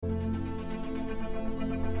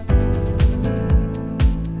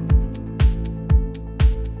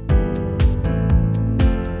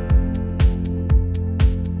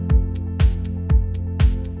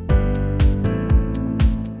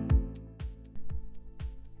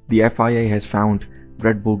The FIA has found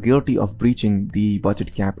Red Bull guilty of breaching the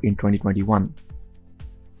budget cap in 2021.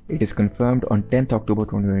 It is confirmed on 10th October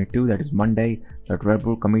 2022, that is Monday, that Red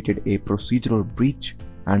Bull committed a procedural breach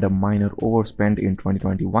and a minor overspend in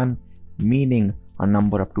 2021, meaning a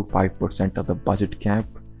number up to 5% of the budget cap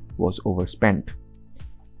was overspent.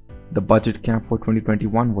 The budget cap for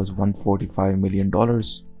 2021 was $145 million,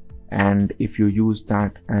 and if you use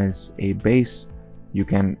that as a base, you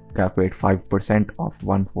can calculate 5% of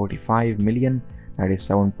 145 million, that is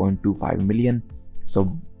 7.25 million.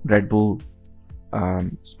 So Red Bull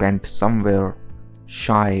spent somewhere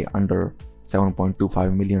shy under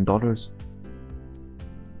 $7.25 million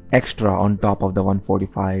extra on top of the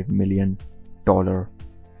 $145 million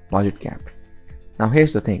budget cap. Now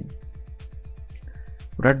here's the thing.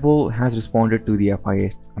 Red Bull has responded to the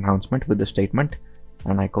FIA announcement with the statement,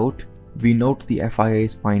 and I quote, "We note the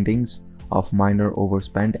FIA's findings of minor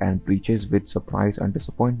overspend and breaches with surprise and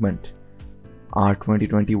disappointment. Our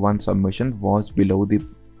 2021 submission was below the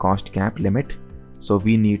cost cap limit, so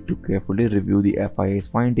we need to carefully review the FIA's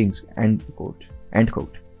findings." End quote. End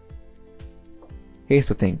quote. Here's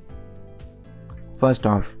the thing. First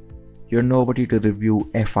off, you're nobody to review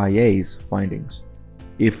FIA's findings.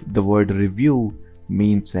 If the word review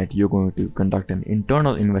means that you're going to conduct an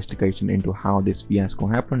internal investigation into how this fiasco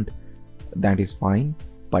happened, that is fine.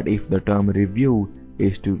 But if the term review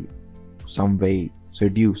is to some way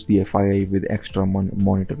seduce the FIA with extra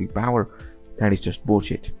monetary power, that is just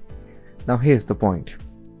bullshit. Now here's the point.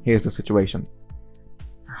 Here's the situation.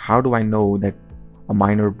 How do I know that a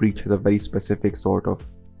minor breach has a very specific sort of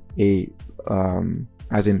a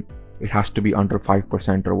as in it has to be under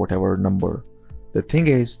 5% or whatever number? The thing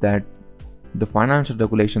is that the financial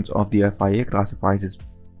regulations of the FIA classifies its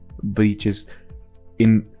breaches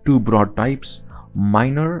in two broad types,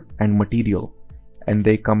 minor and material, and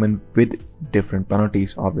they come in with different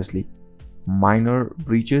penalties. Obviously, minor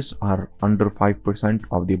breaches are under 5%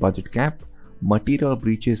 of the budget cap. Material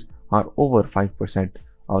breaches are over 5%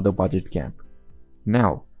 of the budget cap.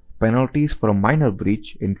 Now, penalties for a minor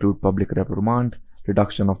breach include public reprimand,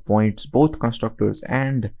 reduction of points, both constructors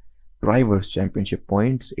and drivers' championship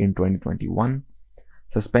points in 2021,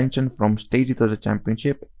 suspension from stages of the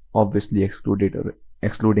championship, obviously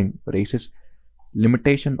excluding races,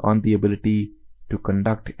 limitation on the ability to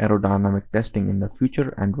conduct aerodynamic testing in the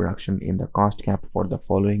future, and reduction in the cost cap for the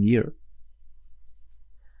following year.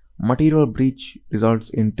 Material breach results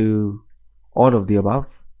into all of the above,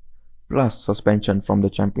 plus suspension from the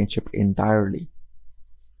championship entirely.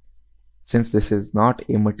 Since this is not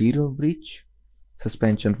a material breach,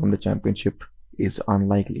 suspension from the championship is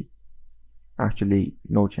unlikely. Actually,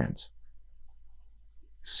 no chance.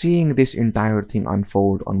 Seeing this entire thing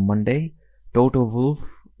unfold on Monday, Toto Wolff,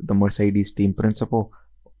 the Mercedes team principal,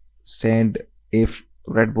 said if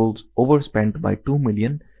Red Bulls overspent by 2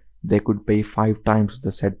 million, they could pay 5 times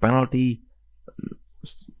the said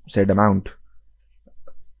amount,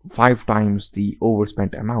 5 times the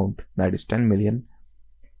overspent amount, that is 10 million,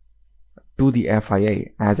 to the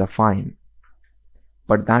FIA as a fine.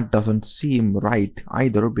 But that doesn't seem right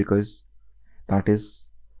either, because that is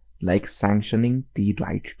like sanctioning the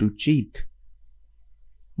right to cheat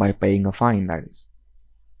by paying a fine, that is.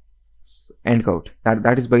 End quote.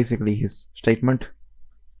 That is basically his statement.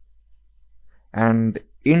 And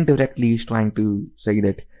indirectly he's trying to say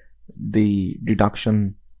that the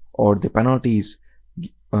deduction or the penalties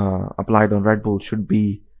applied on Red Bull should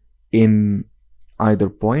be in either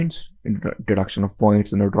points, deduction of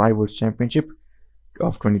points in the drivers' championship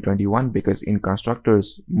of 2021, because in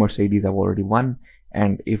constructors Mercedes have already won,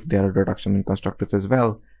 and if there are reduction in constructors as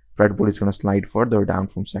well, Red Bull is going to slide further down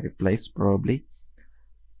from second place probably.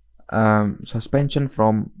 Suspension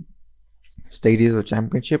from stages of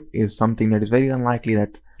championship is something that is very unlikely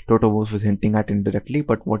that Toto Wolff is hinting at indirectly,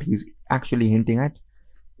 but what he's actually hinting at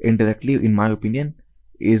indirectly, in my opinion,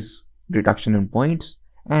 is reduction in points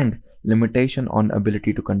and limitation on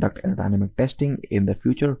ability to conduct aerodynamic testing in the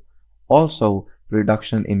future. Also,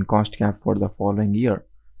 reduction in cost cap for the following year.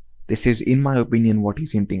 This is, in my opinion, what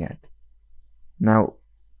he's hinting at. Now,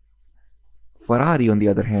 Ferrari, on the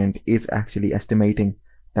other hand, is actually estimating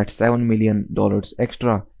that $7 million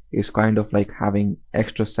extra is kind of like having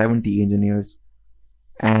extra 70 engineers,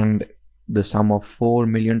 and the sum of $4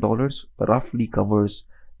 million roughly covers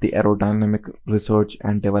the aerodynamic research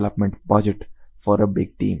and development budget for a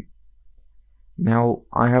big team. Now,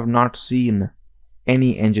 I have not seen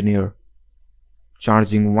any engineer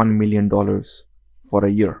charging $1 million for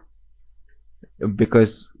a year,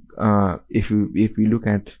 because if you look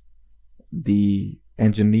at the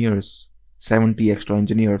engineers, 70 extra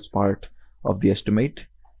engineers part of the estimate,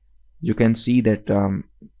 you can see that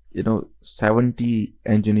 70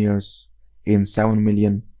 engineers in 7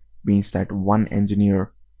 million means that one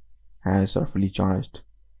engineer has roughly charged.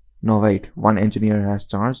 No, wait, one engineer has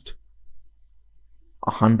charged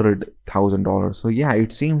 $100,000. So yeah,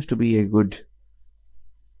 it seems to be a good.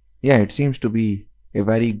 Yeah, it seems to be a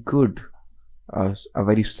very good, a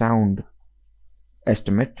very sound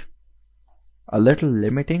estimate. A little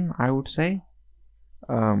limiting, I would say.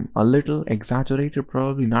 A little exaggerated,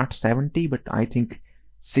 probably not 70, but I think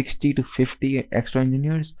 60 to 50 extra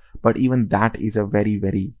engineers. But even that is a very,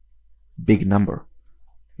 very big number.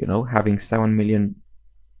 Having $7 million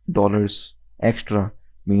extra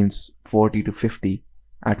means 40 to 50,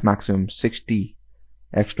 at maximum 60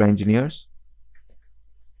 extra engineers,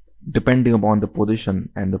 depending upon the position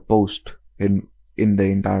and the post in the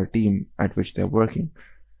entire team at which they're working.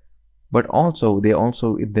 But also,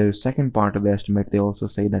 in their second part of the estimate, they also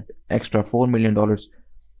say that extra $4 million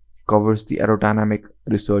covers the aerodynamic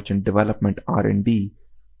research and development R&D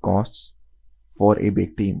costs for a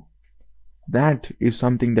big team. That is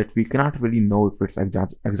something that we cannot really know if it's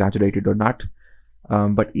exaggerated or not.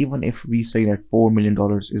 But even if we say that $4 million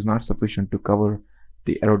is not sufficient to cover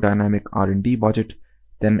the aerodynamic R&D budget,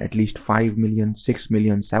 then at least 5 million, 6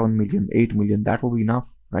 million, 7 million, 8 million, that will be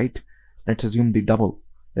enough, right? Let's assume the double.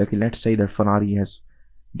 Okay, let's say that Ferrari has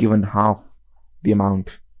given half the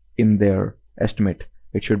amount in their estimate.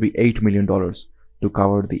 It should be $8 million to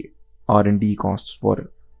cover the R&D costs for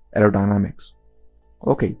aerodynamics.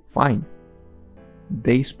 Okay, fine.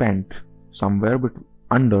 They spent somewhere but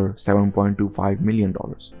under $7.25 million.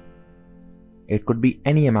 It could be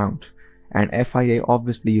any amount, and FIA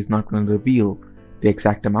obviously is not going to reveal the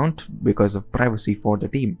exact amount because of privacy for the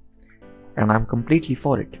team. And I'm completely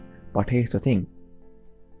for it. But here's the thing.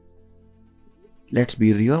 Let's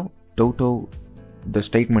be real, Toto, the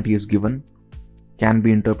statement he has given can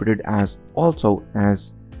be interpreted as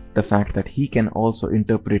the fact that he can also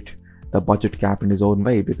interpret the budget cap in his own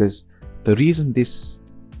way, because the reason this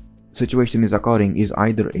situation is occurring is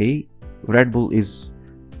either A, Red Bull is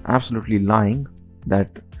absolutely lying that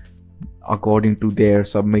according to their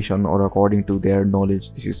submission or according to their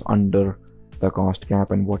knowledge this is under the cost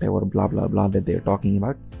cap and whatever blah blah blah that they're talking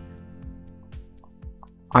about.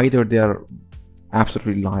 Either they are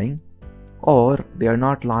absolutely lying, or they are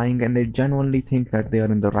not lying and they genuinely think that they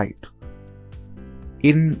are in the right.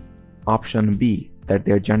 In option B, that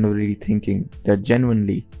they're genuinely thinking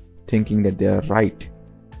that they are right,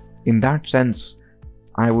 in that sense,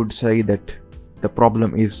 I would say that the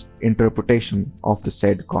problem is interpretation of the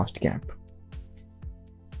said cost cap.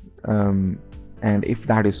 And if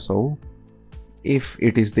that is so, if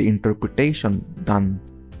it is the interpretation done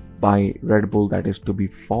by Red Bull that is to be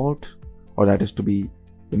fault, or that is to be,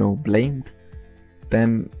 blamed,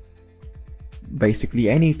 then basically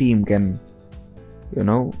any team can,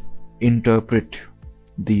 interpret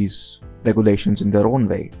these regulations in their own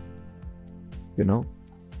way.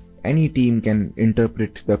 Any team can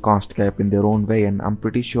interpret the cost cap in their own way, and I'm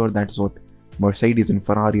pretty sure that's what Mercedes and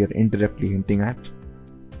Ferrari are indirectly hinting at.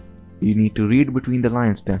 You need to read between the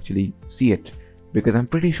lines to actually see it, because I'm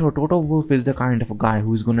pretty sure Toto Wolff is the kind of a guy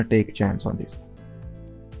who's gonna take a chance on this.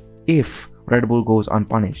 If Red Bull goes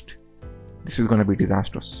unpunished, this is gonna be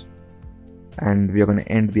disastrous. And we are gonna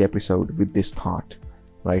end the episode with this thought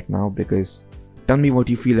right now, because tell me what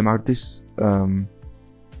you feel about this,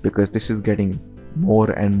 because this is getting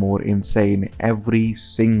more and more insane every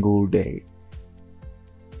single day.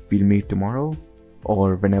 We'll meet tomorrow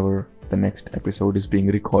or whenever the next episode is being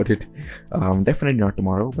recorded. Definitely not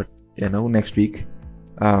tomorrow, but next week,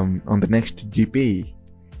 on the next GP.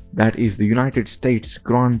 That is the United States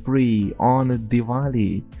Grand Prix on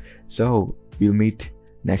Diwali. So we'll meet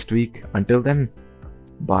next week. Until then,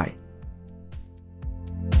 bye.